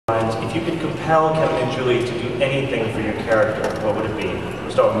is, if you could compel Kevin and Julie to do anything for your character, what would it be?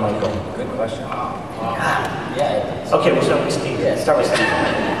 We'll start with Michael. Good question. Yeah. Okay, we'll start with Steve. Yeah, start with Steve.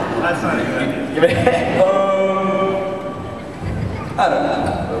 That's not a good idea. I don't know.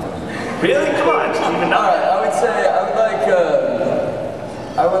 Really? Come on, Steve. Alright, I would say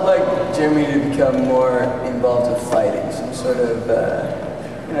I would like Jeremy to become more involved with fighting, some sort of,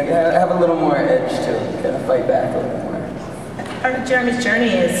 you know, have a little more edge to him, kind of fight back a little more. Part of Jeremy's journey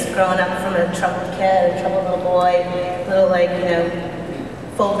is growing up from a troubled kid, a troubled little boy, little like, you know,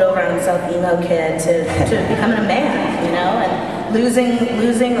 fold over on himself emo kid to becoming a man, you know, and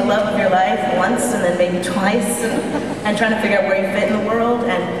losing the love of your life once and then maybe twice and trying to figure out where you fit in the world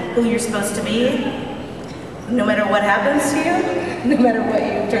and who you're supposed to be, no matter what happens to you, no matter what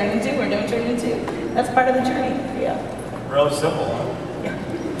you turn into or don't turn into. That's part of the journey, yeah. Really simple, huh? Yeah.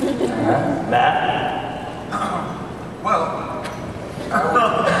 Matt? Well, I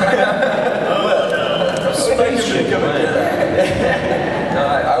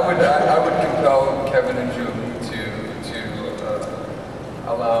would compel Kevin and Julie to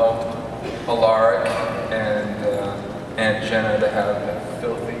allow Alaric and Aunt Jenna to have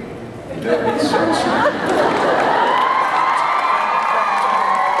filthy, dirty sex.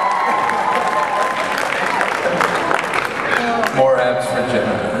 More abs for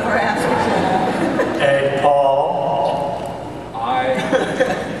Jenna. More abs for Jenna. And Paul? I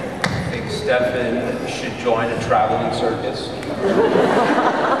think Stefan should join a traveling circus.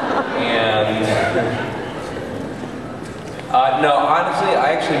 And no, honestly,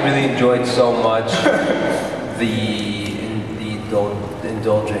 I actually really enjoyed so much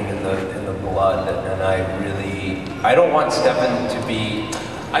indulging in the blood, and I don't want Stefan to be.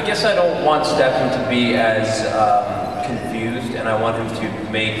 I guess I don't want Stefan to be as confused, and I want him to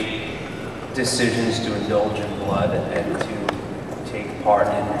make decisions to indulge in blood and to take part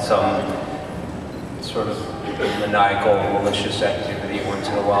in some sort of maniacal, malicious activity once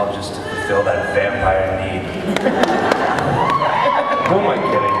in a while just to fulfill that vampire need. Who am I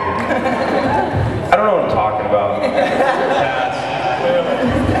kidding? I don't know what I'm talking about.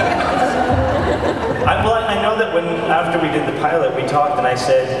 I know that after we did the pilot, we talked and I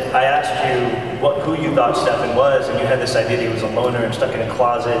asked you who you thought Stefan was, and you had this idea that he was a loner and stuck in a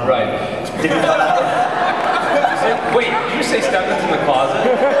closet. Right. Did you come out? Wait, did you say Stefan's in the closet?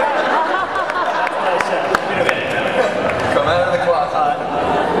 That's what I said. Wait a minute. Come out of the closet.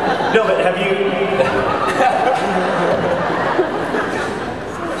 No, but have you...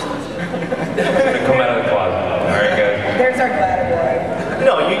 Come out of the closet. Very good. There's our glider boy.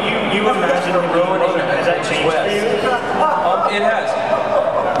 No, you imagine ruining. Has that changed for you? It has.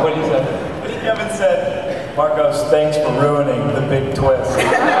 What did you say? Kevin said, Marcos, thanks for ruining the big twist. We're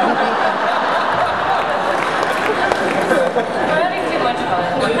having too much fun.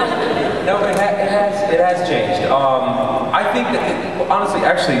 No, it has changed. I think that, honestly,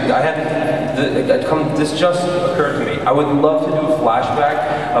 actually, this just occurred to me. I would love to do a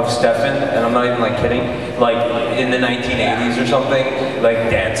flashback of Stefan, and I'm not even like kidding, like in the 1980s or something, like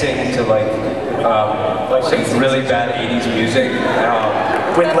dancing to like some really bad 80s music.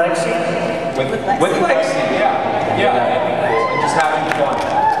 With Lexi? With Lexi, yeah. Yeah, that'd be cool. And just having fun.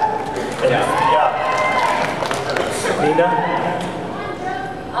 Yeah. Nina?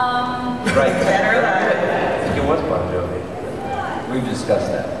 Right. Better I think it was Bon Jovi. We've discussed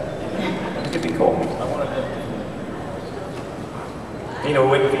that. It could be cool. Nina,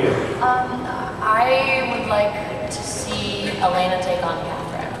 we're waiting for you. I would like to see Elena take on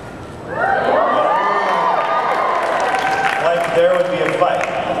Catherine. Like there would be a fight.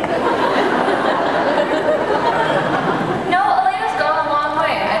 No, Elena's gone a long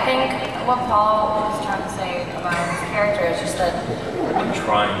way. I think what Paul was trying to say about his character is just that I'm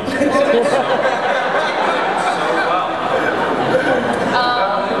trying to say it so well.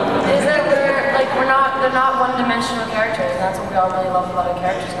 Is that they're not one-dimensional characters, and that's what we all really love about our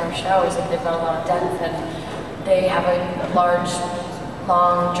characters in our show, is that they've got a lot of depth, and they have a large,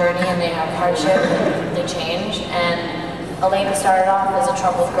 long journey, and they have hardship, and they change, and Elena started off as a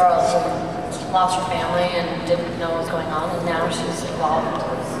troubled girl who lost her family and didn't know what was going on, and now she's evolved into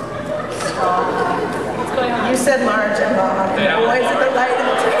this strong. What's going on? You said large and long. The boys at the right of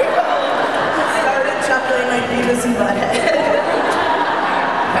the table started chuckling like Beavis and Butthead.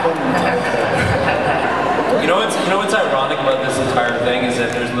 You know what's ironic about this entire thing is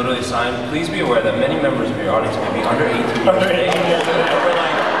that there's literally a sign, please be aware that many members of your audience may be under 18 years of age. And we're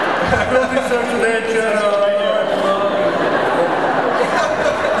like, We'll be such an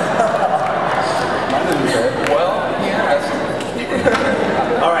Well, yes.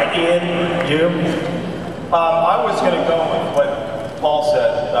 All right, Ian, you? I was going to go with what Paul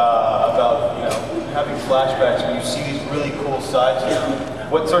said about having flashbacks when you see these really cool sides of them.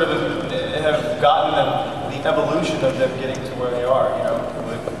 What sort of have gotten them, the evolution of them getting to where they are,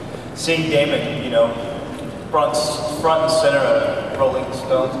 with seeing Damon, front and center at a Rolling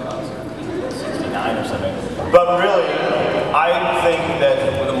Stones concert, 69 or something. But really, I think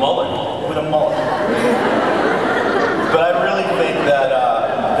that with a mullet. But I really think that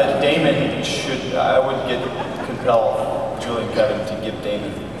that Damon should. I would compel Julie and Kevin to give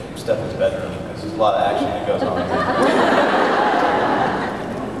Damon Stefan's bedroom because there's a lot of action that goes on.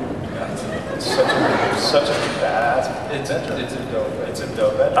 It's such a badass. It's a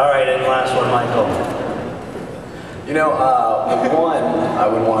dope bedroom. All right, and last one, Michael. One, I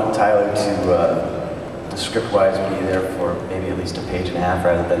would want Tyler to script-wise be there for maybe at least a page and a half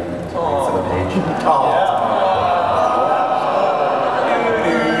rather than length of a page.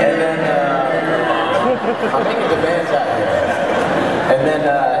 And then, I'm making demands out here. And then,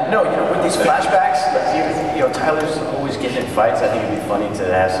 with these flashbacks, Tyler's always getting in fights. I think it'd be funny to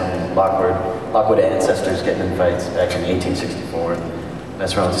have some Lockwood ancestors getting in fights back in 1864.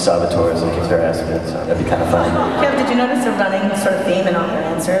 Mess around with Salvatore's and kick their ass a bit, so that'd be kind of fun. Kev, did you notice a running sort of theme in all your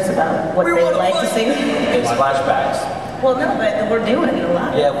answers about what they would like to see? It's flashbacks. Well, no, but we're doing it a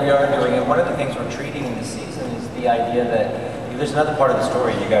lot. Yeah, we are doing it. One of the things we're treating in this season is the idea that there's another part of the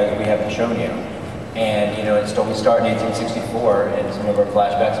story we haven't shown you. And we start in 1864 and some of our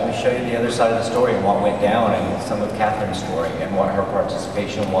flashbacks, and we show you the other side of the story and what went down and some of Catherine's story and what her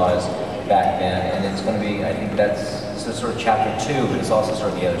participation was back then. And it's going to be, I think that's sort of chapter 2, but it's also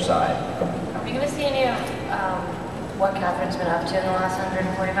sort of the other side. Are we going to see any of what Catherine's been up to in the last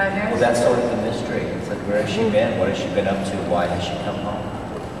 145 years? Well, that's sort of the mystery. It's like, where has she been? What has she been up to? Why has she come home?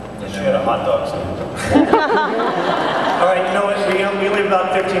 She had a hot dog stand. All right, you know what? We only have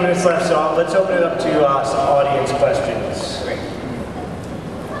about 15 minutes left, so let's open it up to some audience questions.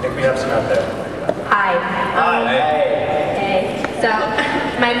 I think we have some out there. Hi. Hey. So,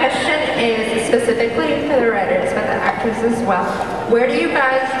 my question is specifically for the writers, but the actors as well. Where do you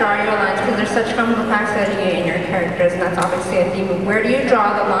guys draw your lines? Because there's such complexity in your characters, and that's obviously a theme. Where do you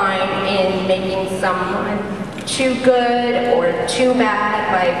draw the line in making someone too good or too bad?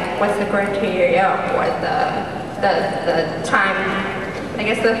 Like, what's the criteria or the time, I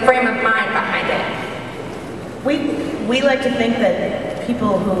guess the frame of mind behind it? We like to think that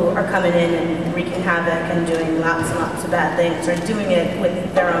people who are coming in and wreaking havoc and doing lots and lots of bad things are doing it with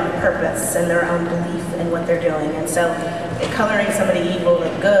their own purpose and their own belief in what they're doing. And so coloring somebody evil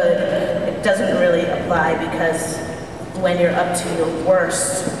or good, it doesn't really apply because when you're up to your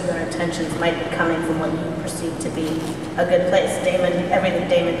worst, your intentions might be coming from what you perceive to be a good place. Everything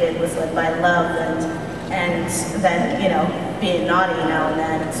Damon did was led by love and then, being naughty now and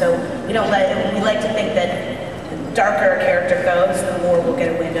then. So we like to think that the darker a character goes, the more we'll get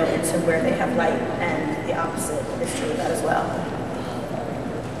a window into where they have light, and the opposite is true of that as well.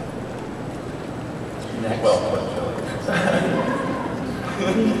 Next. Well put, Julie.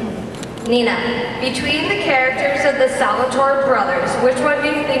 Nina, between the characters of the Salvatore brothers, which one do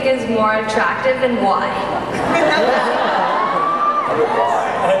you think is more attractive and why?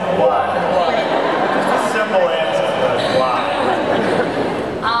 And why? Just a simple answer, but why?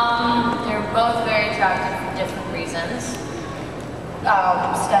 They're both very attractive for different reasons.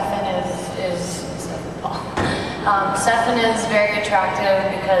 Stefan is very attractive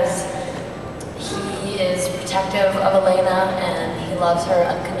because he is protective of Elena and he loves her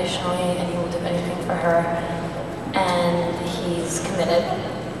unconditionally and he will do anything for her, and he's committed.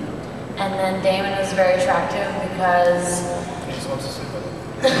 And then Damon is very attractive because He just wants to sleep with him.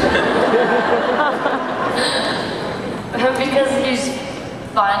 because he's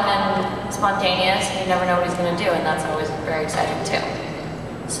fun and spontaneous and you never know what he's going to do, and that's always very exciting too.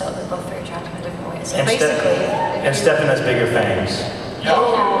 So they're both very attractive in different ways. So basically, Stefan has bigger fangs.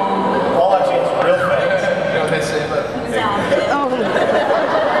 Paul actually has real fangs. You know what they say about All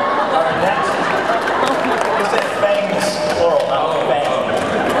right, next. You said fangs, plural, not fangs.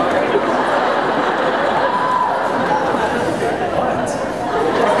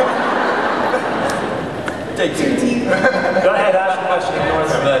 Take two. Go ahead, ask a question.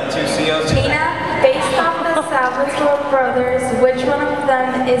 From the two COs. Nina, based off the Salvatore brothers, which one of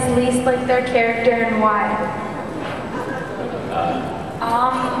them is least like their character and why?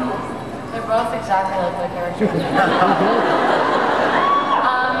 they're both exactly like their characters.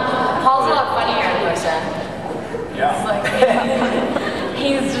 Paul's a lot funnier in person. Yeah. He's like,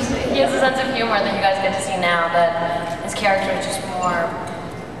 he has a sense of humor that you guys get to see now, that his character is just more,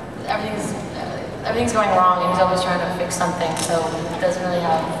 everything's going wrong and he's always trying to fix something, so he doesn't really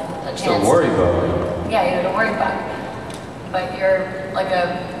have a chance. So worry about it. Yeah, you have to worry about it. but you're like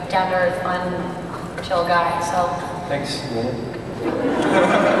a down-to-earth, fun, chill guy. So Thanks.